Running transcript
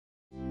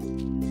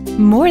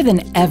More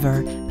than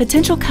ever,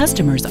 potential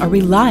customers are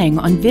relying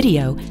on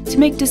video to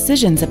make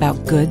decisions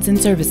about goods and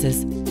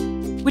services,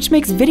 which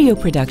makes video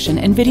production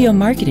and video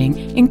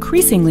marketing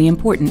increasingly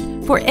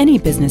important for any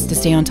business to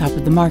stay on top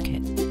of the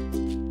market.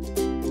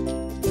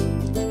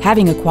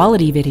 Having a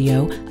quality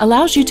video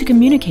allows you to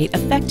communicate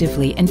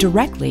effectively and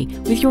directly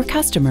with your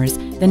customers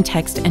than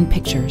text and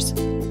pictures.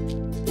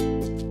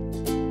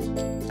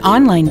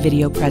 Online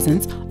video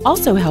presence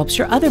also helps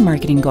your other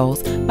marketing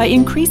goals by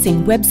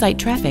increasing website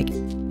traffic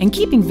and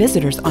keeping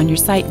visitors on your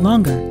site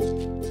longer.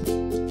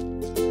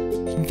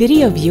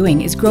 Video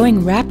viewing is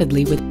growing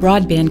rapidly with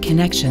broadband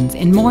connections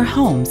in more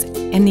homes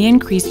and the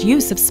increased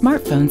use of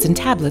smartphones and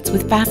tablets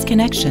with fast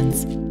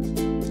connections.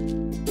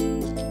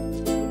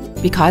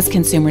 Because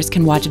consumers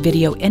can watch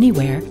video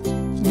anywhere,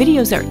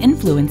 videos are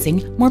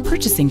influencing more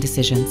purchasing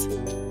decisions.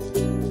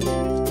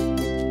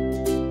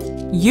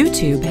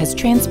 YouTube has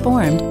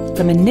transformed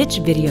from a niche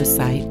video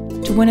site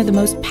to one of the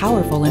most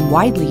powerful and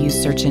widely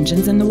used search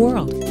engines in the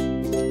world.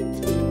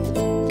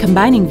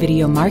 Combining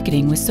video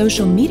marketing with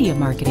social media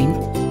marketing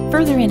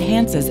further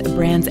enhances a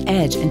brand's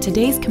edge in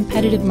today's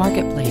competitive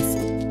marketplace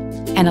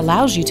and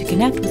allows you to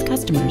connect with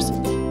customers.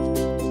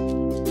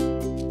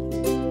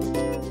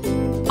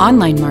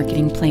 Online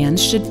marketing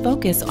plans should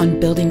focus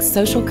on building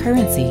social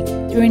currency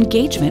through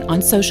engagement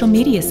on social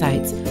media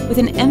sites with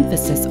an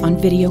emphasis on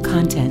video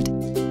content.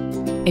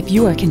 If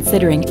you are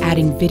considering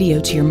adding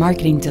video to your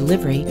marketing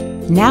delivery,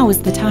 now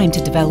is the time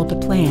to develop a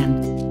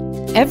plan.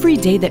 Every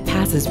day that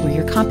passes where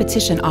your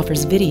competition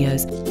offers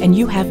videos and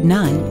you have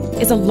none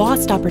is a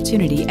lost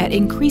opportunity at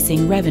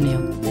increasing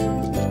revenue.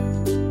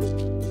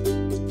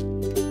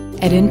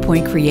 At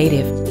Endpoint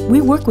Creative, we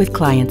work with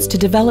clients to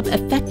develop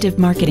effective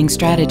marketing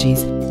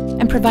strategies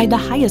and provide the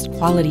highest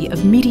quality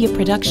of media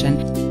production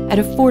at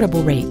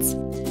affordable rates.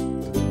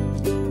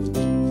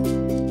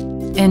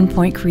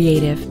 Endpoint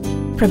Creative,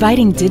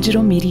 providing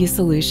digital media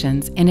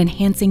solutions and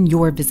enhancing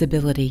your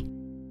visibility.